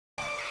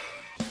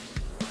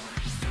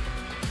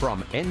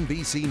From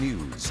NBC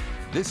News,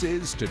 this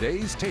is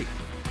Today's Tape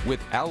with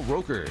Al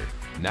Roker,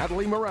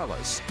 Natalie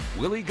Morales,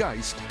 Willie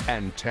Geist,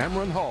 and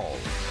Tamron Hall.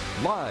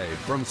 Live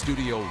from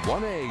Studio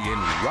 1A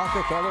in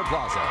Rockefeller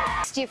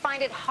Plaza. Do you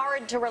find it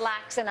hard to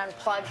relax and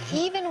unplug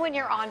even when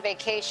you're on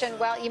vacation?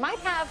 Well, you might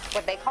have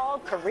what they call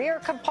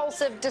Career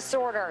Compulsive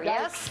Disorder.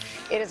 Yes,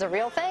 it is a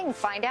real thing.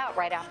 Find out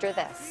right after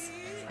this.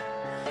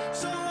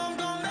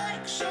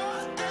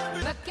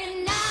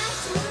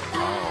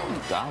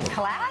 Dolly.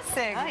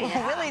 Classic. Oh,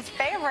 yeah. Willie's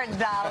favorite,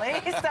 Dolly.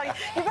 So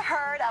you've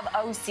heard of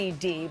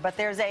OCD, but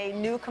there's a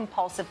new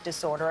compulsive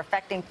disorder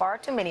affecting far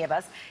too many of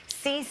us.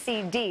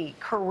 CCD,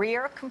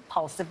 Career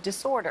Compulsive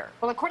Disorder.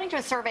 Well, according to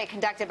a survey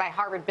conducted by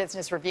Harvard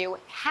Business Review,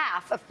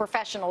 half of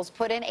professionals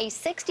put in a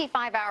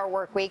 65-hour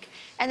work week,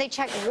 and they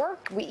check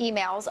work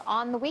emails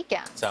on the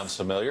weekend. Sounds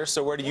familiar.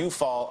 So where do you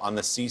fall on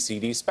the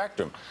CCD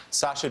spectrum?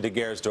 Sasha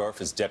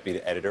DeGersdorf is deputy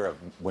editor of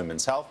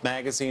Women's Health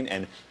magazine,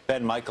 and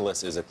Ben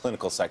Michaelis is a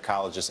clinical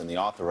psychologist and the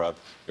author of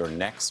Your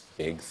Next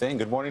Big Thing.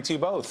 Good morning to you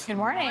both. Good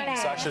morning. Good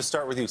morning. Sasha,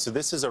 start with you. So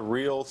this is a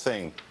real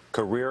thing.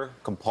 Career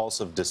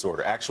compulsive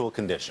disorder, actual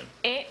condition.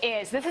 It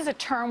is. This is a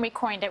term we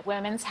coined at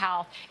Women's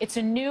Health. It's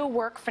a new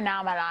work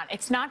phenomenon.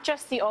 It's not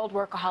just the old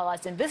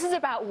workaholism. This is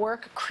about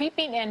work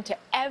creeping into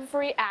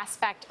every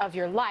aspect of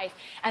your life.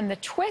 And the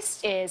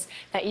twist is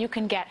that you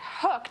can get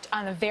hooked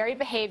on the very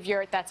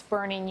behavior that's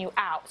burning you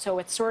out. So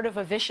it's sort of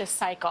a vicious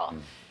cycle.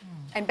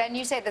 And Ben,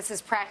 you say this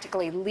is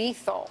practically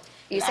lethal.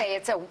 You say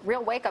it's a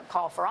real wake-up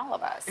call for all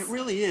of us. It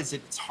really is.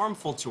 It's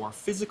harmful to our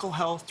physical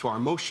health, to our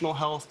emotional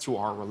health, to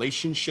our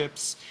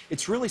relationships.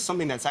 It's really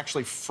something that's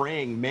actually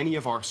fraying many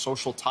of our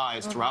social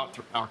ties throughout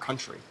our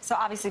country. So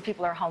obviously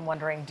people are home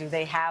wondering, do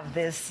they have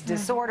this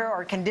disorder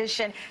or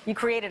condition? You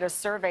created a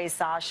survey,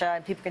 Sasha,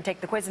 and people can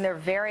take the quiz, and there are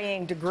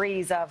varying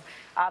degrees of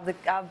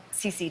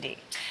CCD.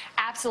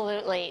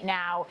 Absolutely.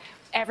 Now,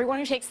 everyone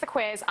who takes the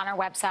quiz on our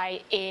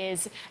website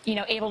is,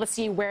 able to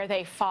see where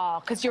they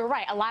fall. Because you're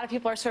right, a lot of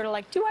people are sort of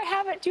like, do I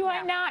have it, do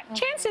I not?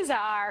 Chances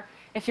are,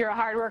 if you're a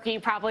hard worker, you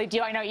probably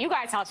do. I know you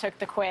guys all took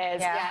the quiz.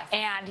 Yes.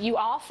 And you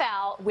all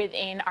fell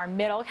within our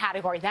middle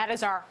category. That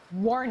is our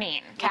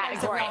warning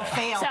category.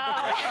 Fail.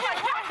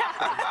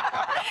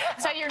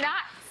 So you're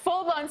not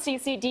full-blown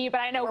CCD,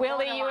 but I know,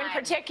 Willie, you in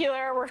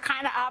particular, were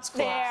kind of up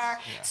there. Yeah.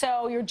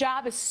 So your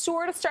job is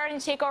sort of starting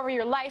to take over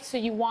your life, so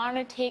you want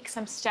to take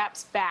some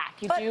steps back.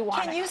 But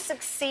can you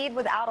succeed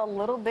without a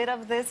little bit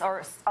of this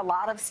or a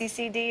lot of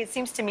CCD? It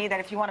seems to me that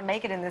if you want to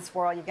make it in this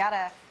world, you got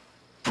to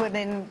put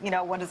in,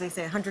 what does they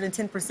say,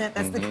 110%?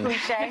 That's the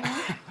cliche.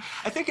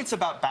 I think it's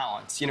about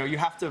balance. You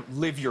have to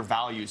live your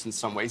values in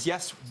some ways.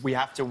 Yes, we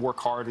have to work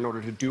hard in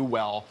order to do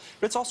well,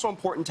 but it's also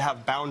important to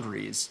have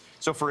boundaries.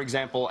 So, for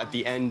example, at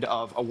the end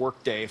of a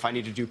workday, if I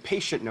need to do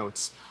patient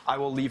notes, I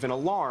will leave an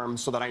alarm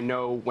so that I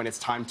know when it's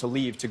time to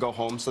leave to go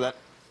home so that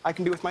I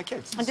can be with my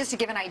kids. And just to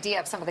give an idea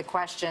of some of the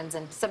questions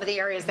and some of the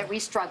areas that we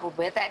struggled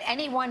with, at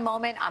any one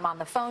moment, I'm on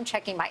the phone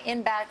checking my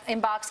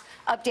inbox,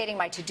 updating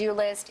my to-do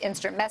list,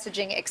 instant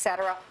messaging,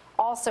 etc.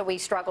 Also, we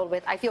struggled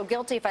with, I feel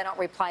guilty if I don't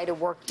reply to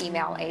work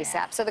email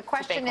ASAP. So the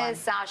question is,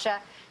 Sasha,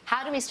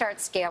 how do we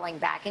start scaling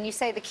back? And you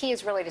say the key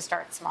is really to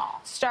start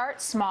small.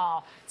 Start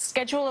small.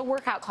 Schedule a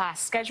workout class.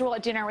 Schedule a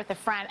dinner with a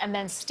friend, and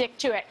then stick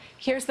to it.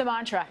 Here's the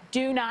mantra.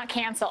 Do not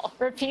cancel.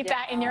 Repeat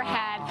that in your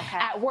head. Okay.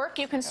 At work,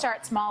 you can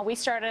start small. We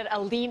started a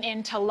Lean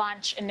Into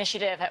Lunch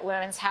initiative at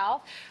Women's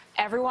Health.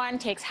 Everyone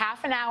takes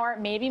half an hour,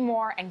 maybe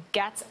more, and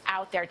gets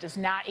out there, does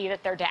not eat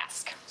at their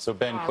desk. So,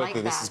 Ben, quickly,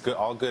 like this is good,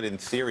 all good in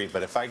theory,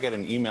 but if I get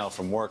an email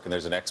from work and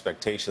there's an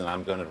expectation that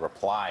I'm going to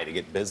reply to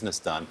get business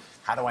done,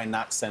 how do I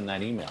not send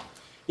that email?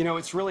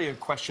 It's really a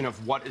question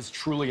of what is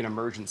truly an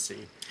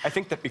emergency. I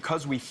think that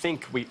because we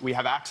think we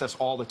have access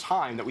all the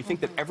time, that we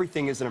think that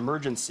everything is an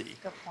emergency.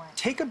 Good point.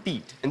 Take a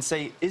beat and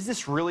say, is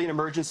this really an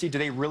emergency? Do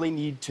they really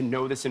need to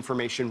know this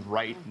information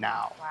right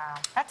now? Wow,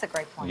 that's a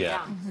great point.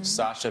 Yeah.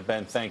 Sasha,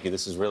 Ben, thank you.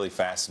 This is really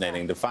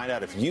fascinating. To find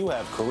out if you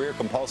have career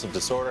compulsive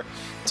disorder,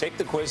 take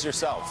the quiz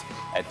yourself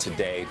at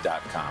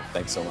today.com.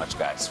 Thanks so much,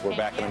 guys. We're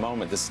back in a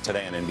moment. This is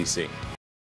Today on NBC.